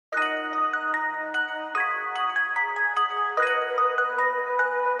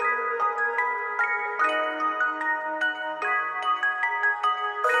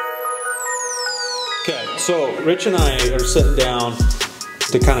Okay, so Rich and I are sitting down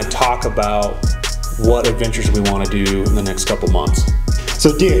to kind of talk about what adventures we want to do in the next couple months.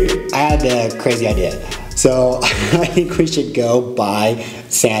 So dude, I had a crazy idea. So I think we should go buy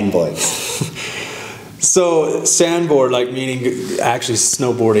sandboards. So sandboard, like meaning actually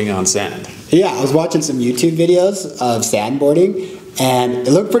snowboarding on sand. Yeah, I was watching some YouTube videos of sandboarding and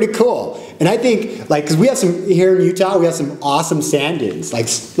it looked pretty cool. And I think, like, cause we have some, here in Utah, we have some awesome sand dunes, like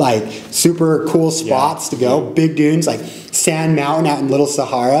super cool spots to go, big dunes, like Sand Mountain out in Little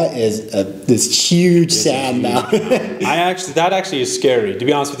Sahara is this huge sand mountain. That actually is scary, to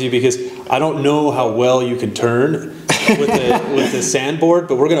be honest with you, because I don't know how well you can turn with the sandboard,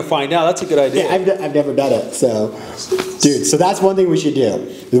 but we're gonna find out. That's a good idea. Yeah, I've never done it, so. Dude, so that's one thing we should do.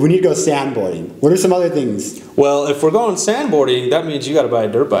 We need to go sandboarding. What are some other things? Well, if we're going sandboarding, that means you gotta buy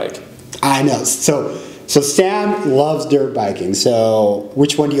a dirt bike. I know. So Sam loves dirt biking. So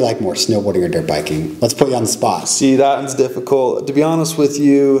which one do you like more, snowboarding or dirt biking? Let's put you on the spot. See, that one's difficult. To be honest with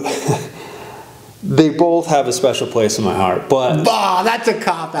you, they both have a special place in my heart. But that's a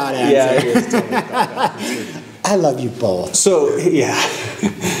cop-out answer. Yeah, it is totally a cop-out answer. I love you both. So yeah,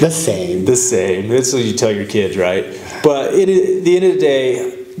 the same. The same. That's what you tell your kids, right? But at the end of the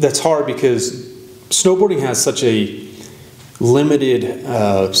day, that's hard because snowboarding has such a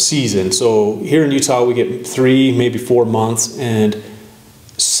limited season. So here in Utah we get 3, maybe 4 months, and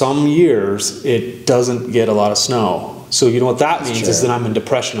some years it doesn't get a lot of snow. So you know what that means is that I'm in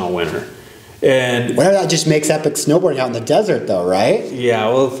depression all winter. And well, that just makes epic snowboarding out in the desert though, right? Yeah,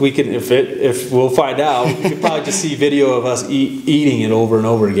 well, if we'll find out, you can probably just see video of us eating it over and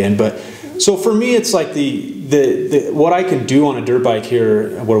over again. But so for me, it's like what I can do on a dirt bike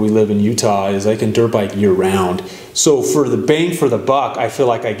here where we live in Utah is I can dirt bike year round. So for the bang for the buck, I feel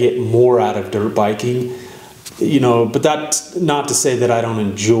like I get more out of dirt biking, you know, but that's not to say that I don't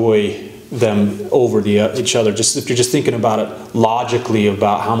enjoy them over each other. Just if you're just thinking about it logically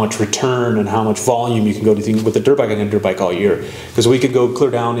about how much return and how much volume you can go to with a dirt bike, I can dirt bike all year. Because we could go clear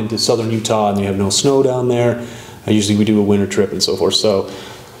down into southern Utah and you have no snow down there. Usually we do a winter trip and so forth. So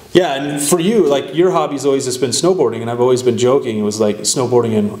yeah, and for you, like your hobby's always just been snowboarding, and I've always been joking it was like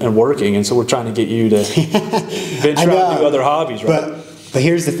snowboarding and working, and so we're trying to get you to venture out and do other hobbies, right? But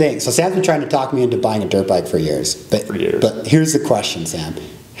here's the thing. So Sam's been trying to talk me into buying a dirt bike for years. But here's the question, Sam.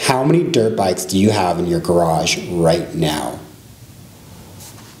 How many dirt bikes do you have in your garage right now?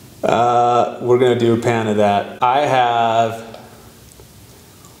 We're going to do a pan of that. I have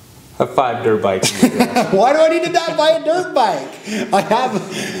 5 dirt bikes. Why do I need to not buy a dirt bike? I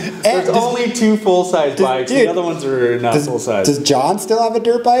have... There's only 2 full-size bikes. Dude, the other ones are not full-size. Does John still have a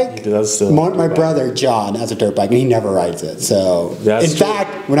dirt bike? He does still. My brother John has a dirt bike and he never rides it. So in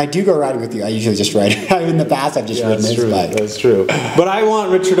fact, when I do go riding with you, I usually just ride it. In the past, I've just ridden his bike. That's true. But I want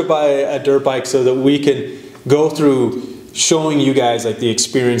Richard to buy a dirt bike so that we can go through showing you guys like the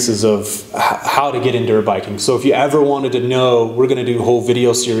experiences of how to get into dirt biking. So if you ever wanted to know, we're going to do a whole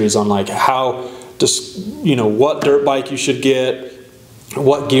video series on like how what dirt bike you should get,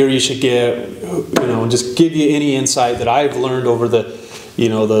 what gear you should get, and just give you any insight that I've learned over the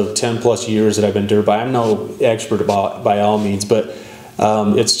 10+ years that I've been dirt bike. I'm no expert by all means, but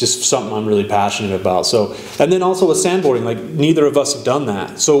it's just something I'm really passionate about. So, and then also with sandboarding, like neither of us have done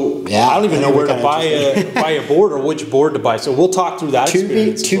that. So yeah, I don't even know where to buy a board or which board to buy. So we'll talk through that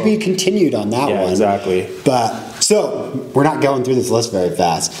experience. To be continued on that one. Yeah, exactly. But so we're not going through this list very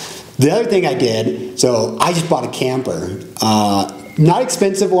fast. The other thing I did, so I just bought a camper, not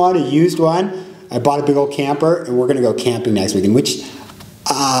expensive one, a used one. I bought a big old camper, and we're gonna go camping next weekend. Which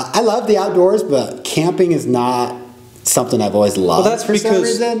I love the outdoors, but camping is not something I've always loved. Well,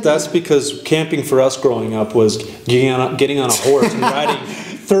 that's because camping for us growing up was getting on a horse and riding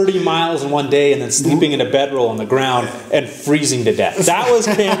 30 miles in one day and then sleeping in a bedroll on the ground and freezing to death. That was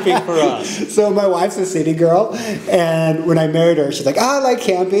camping for us. So my wife's a city girl, and when I married her, she's like, "Oh, I like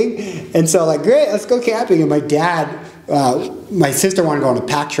camping," and so like, great, let's go camping. And my dad, my sister wanted to go on a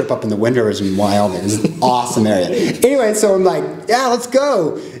pack trip up in the Windward in Wyoming. It's an awesome area. Anyway, so I'm like, yeah, let's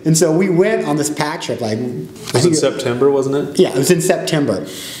go. And so we went on this pack trip. Like, it was in September, wasn't it? Yeah, it was in September.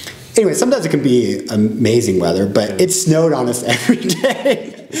 Anyway, sometimes it can be amazing weather, but it snowed on us every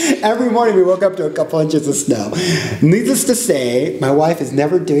day. Every morning we woke up to a couple inches of snow. Needless to say, my wife is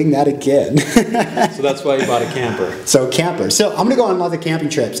never doing that again. So that's why you bought a camper. So camper. So I'm going to go on lots of camping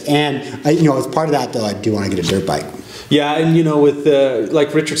trips, and as part of that though, I do want to get a dirt bike. Yeah, and with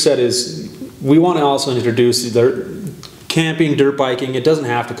like Richard said, is we want to also introduce camping, dirt biking. It doesn't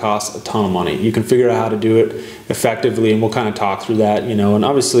have to cost a ton of money. You can figure out how to do it effectively, and we'll kind of talk through that, and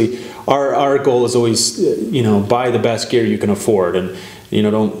obviously our goal is always, buy the best gear you can afford. And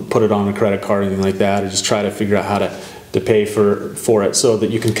don't put it on a credit card or anything like that, or just try to figure out how to pay for it so that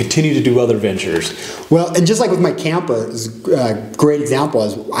you can continue to do other ventures. Well, and just like with my camper, a great example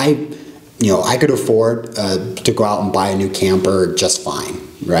is I could afford to go out and buy a new camper just fine,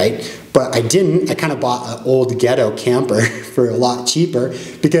 right? But I didn't. I kind of bought an old ghetto camper for a lot cheaper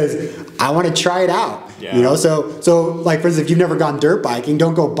because I want to try it out. Yeah. So like for instance, if you've never gone dirt biking,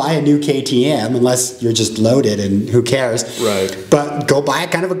 don't go buy a new KTM unless you're just loaded and who cares. Right. But go buy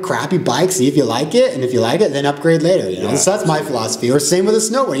kind of a crappy bike, see if you like it, and if you like it, then upgrade later. Yeah, so that's my philosophy. Or same with a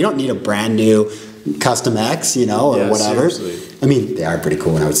snowboard. You don't need a brand new Custom X, or whatever. Seriously. I mean, they are pretty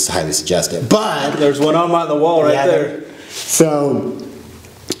cool, and I would highly suggest it. But there's one on the wall right there. So,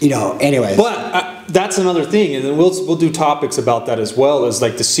 anyway. But that's another thing, and then we'll do topics about that as well, as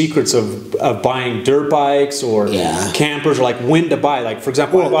like the secrets of buying dirt bikes or campers, or like when to buy. Like for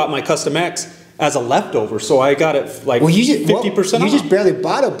example, I bought my Custom X as a leftover, so I got it like 50% off. You just barely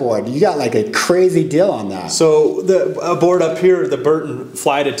bought a board. You got like a crazy deal on that. So a board up here, the Burton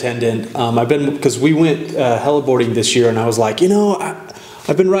flight attendant. Because we went heliboarding this year, and I was like,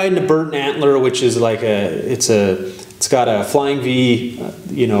 I've been riding a Burton Antler, which is like it's got a Flying V,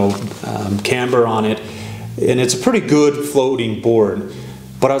 camber on it, and it's a pretty good floating board.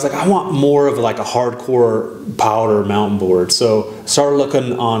 But I was like, I want more of like a hardcore powder mountain board. So I started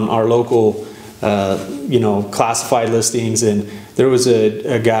looking on our local classified listings, and there was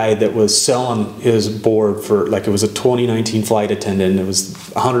a guy that was selling his board for it was a 2019 flight attendant. It was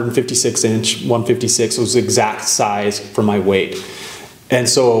 156 inch, 156. It was the exact size for my weight. And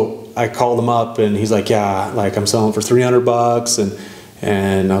so I called him up, and he's like, yeah, like I'm selling for $300.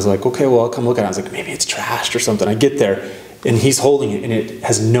 And I was like, okay, well, I'll come look at it. I was like, maybe it's trashed or something. I get there, and he's holding it, and it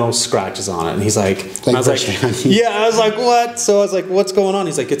has no scratches on it. And he's like, I was like, what? So I was like, what's going on?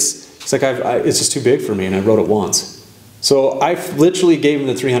 He's like, it's just too big for me, and I rode it once. So I literally gave him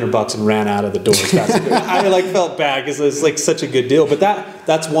the $300 and ran out of the door. I felt bad because it's like such a good deal. But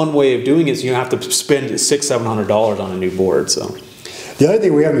that's one way of doing it. So you have to spend $600-700 on a new board. So the other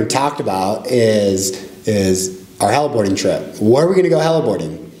thing we haven't talked about is our heliboarding trip. Where are we going to go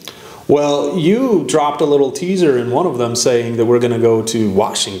heliboarding? Well, you dropped a little teaser in one of them saying that we're going to go to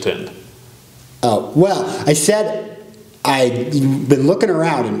Washington. Oh, well, I said I've been looking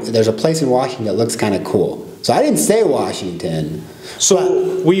around, and there's a place in Washington that looks kind of cool. So I didn't say Washington.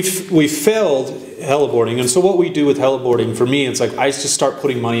 So we failed heliboarding, and so what we do with heliboarding, for me, it's like I just start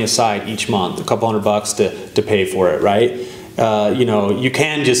putting money aside each month, a couple $100 to pay for it, right? You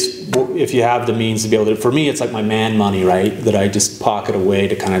can just, if you have the means to be able to, for me, it's like my man money, right? That I just pocket away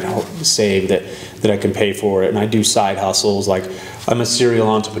to kind of save that I can pay for it. And I do side hustles. Like I'm a serial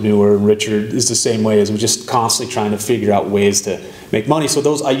entrepreneur, and Richard is the same way, as we're just constantly trying to figure out ways to make money.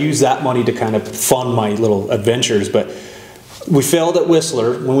 So I use that money to kind of fund my little adventures. But we failed at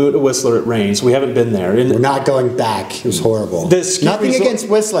Whistler. When we went to Whistler, it rained, so we haven't been there. We're not going back. It was horrible. Nothing against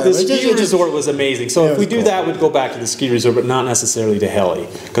Whistler. The ski resort was amazing. So if we do that, we'd go back to the ski resort, but not necessarily to heli,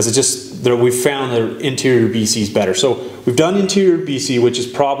 because we found the interior BC is better. So we've done interior BC, which is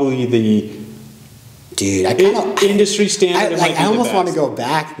probably the industry standard. I almost want to go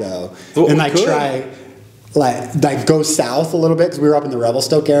back though, and try. Like go south a little bit, because we were up in the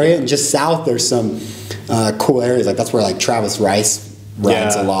Revelstoke area, and just south there's some cool areas. Like that's where like Travis Rice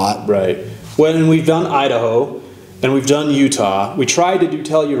rides a lot. Right. Well, and we've done Idaho, and we've done Utah. We tried to do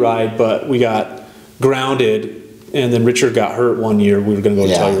Telluride, but we got grounded, and then Richard got hurt one year. We were going to go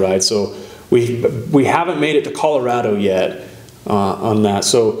to Telluride, so we haven't made it to Colorado yet on that.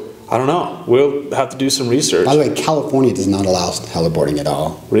 So I don't know. We'll have to do some research. By the way, California does not allow heliboarding at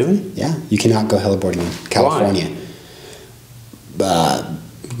all. Really? Yeah, you cannot go heliboarding in California.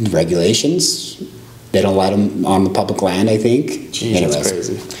 Regulations. They don't let them on the public land, I think. Jeez, that's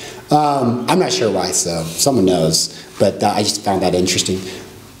crazy. I'm not sure why, so someone knows. But I just found that interesting.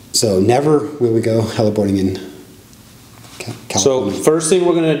 So never will we go heliboarding in California. So first thing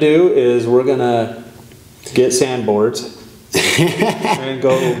we're going to do is we're going to get sandboards. And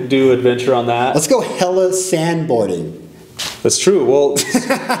go do adventure on that. Let's go hella sandboarding. That's true. Well,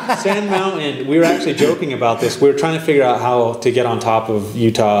 Sand Mountain, we were actually joking about this. We were trying to figure out how to get on top of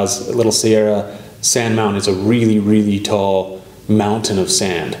Utah's Little Sierra. Sand Mountain is a really, really tall mountain of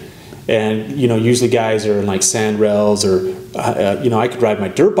sand. And, usually guys are in like sand rails, or, I could ride my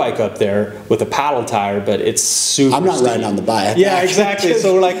dirt bike up there with a paddle tire, but it's super I'm not steep. riding on the bike. Yeah, exactly.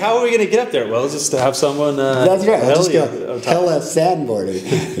 So we're like, how are we going to get up there? Well, just to have someone... That's right. I'll just go hella sandboarding.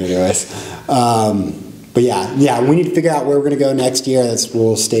 Anyways. But yeah, we need to figure out where we're going to go next year.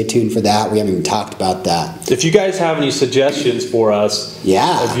 We'll stay tuned for that. We haven't even talked about that. If you guys have any suggestions for us,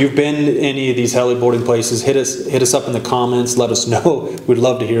 yeah, if you've been to any of these heli boarding places, hit us up in the comments. Let us know. We'd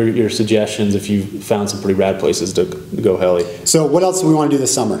love to hear your suggestions if you found some pretty rad places to go heli. So what else do we want to do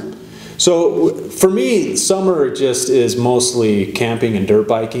this summer? So for me, summer just is mostly camping and dirt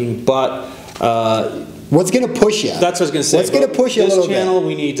biking, but what's going to push you? That's what I was going to say. What's going to push you a little bit? This channel,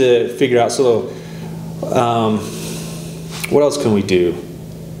 we need to figure out. So what else can we do?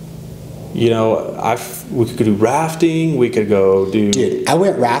 You know, we could do rafting. We could go do. Dude, I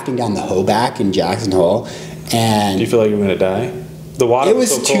went rafting down the Hoback in Jackson Hole, and do you feel like you're gonna die? The water. It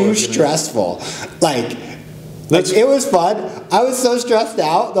was so too cold, stressful. Like it was fun. I was so stressed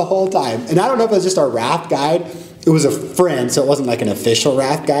out the whole time, and I don't know if it was just our raft guide. It was a friend, so it wasn't like an official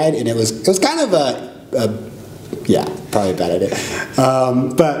raft guide, and it was kind of yeah, probably a bad idea,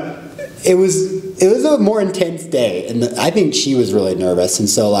 but. It was a more intense day, and I think she was really nervous, and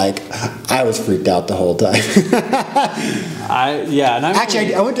so like I was freaked out the whole time.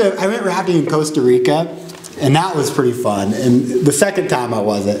 Actually, I went rafting in Costa Rica, and that was pretty fun. And the second time it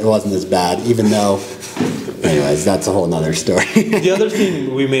wasn't as bad, even though. Anyways, that's a whole nother story. The other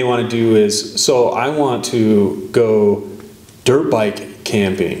thing we may want to do is, so I want to go dirt bike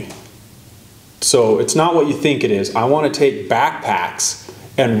camping. So it's not what you think it is. I want to take backpacks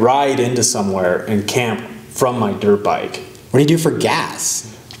and ride into somewhere and camp from my dirt bike. What do you do for gas?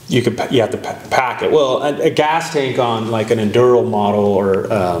 You have to pack it. Well, a gas tank on like an enduro model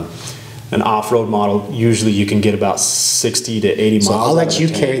or an off-road model, usually you can get about 60 to 80 miles. So I'll let you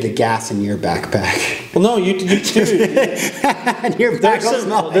carry the gas in your backpack. Well, no, you do. And your back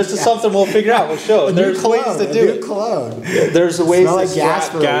this is something we'll figure out. We'll show. There's ways to do it. Cologne. There's ways to like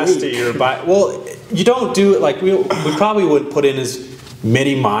strap gas to your bike. Well, you don't do it like we probably wouldn't put in as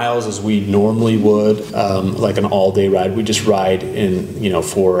many miles as we normally would, like an all-day ride. We just ride in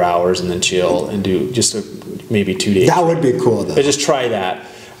 4 hours and then chill and do just maybe 2 days. That would be cool though. But just try that.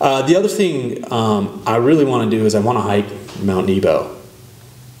 The other thing I really want to do is I want to hike Mount Nebo.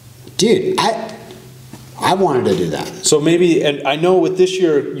 Dude, I wanted to do that. So maybe, and I know with this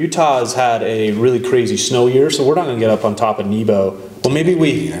year, Utah has had a really crazy snow year, so we're not going to get up on top of Nebo. Well, maybe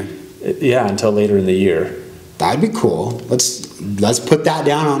until later in the year. That'd be cool. Let's put that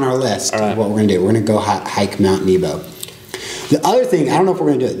down on our list. All right. What we're gonna do. We're gonna go hike Mount Nebo. The other thing, I don't know if we're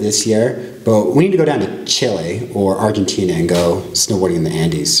gonna do it this year, but we need to go down to Chile or Argentina and go snowboarding in the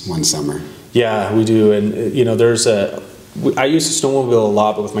Andes one summer. Yeah, we do, and I used to snowmobile a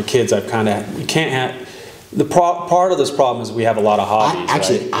lot, but with my kids, you can't have. Part of this problem is we have a lot of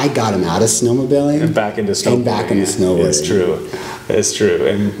hobbies. I got him out of snowmobiling and back into snowboarding. It's true. It's true.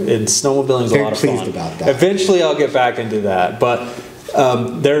 And snowmobiling is a lot of fun. Very pleased about that. Eventually I'll get back into that. But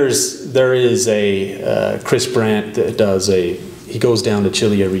there is a Chris Brandt that he goes down to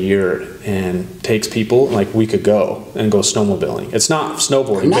Chile every year and takes people, like we could go and go snowmobiling. It's not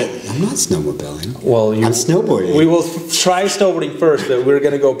snowboarding. I'm not snowmobiling. Well, I'm snowboarding. We will try snowboarding first, but we're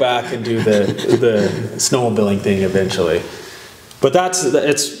going to go back and do the snowmobiling thing eventually. But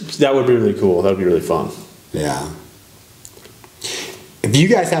that would be really cool. That would be really fun. Yeah. If you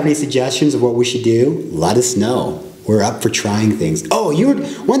guys have any suggestions of what we should do, let us know. We're up for trying things. Oh,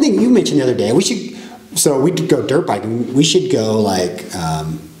 one thing you mentioned the other day, so we could go dirt biking. We should go like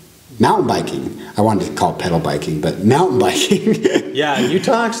mountain biking. I wanted to call it pedal biking, but mountain biking. Yeah,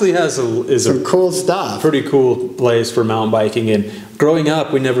 Utah actually has some cool stuff. Pretty cool place for mountain biking. And growing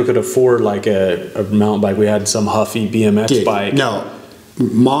up, we never could afford like a mountain bike. We had some Huffy BMX bike. No,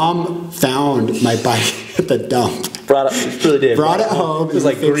 Mom found my bike at the dump. Brought it home. It was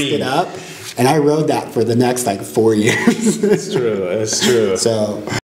like fixed green. It up, and I rode that for the next 4 years. It's true. It's true. So.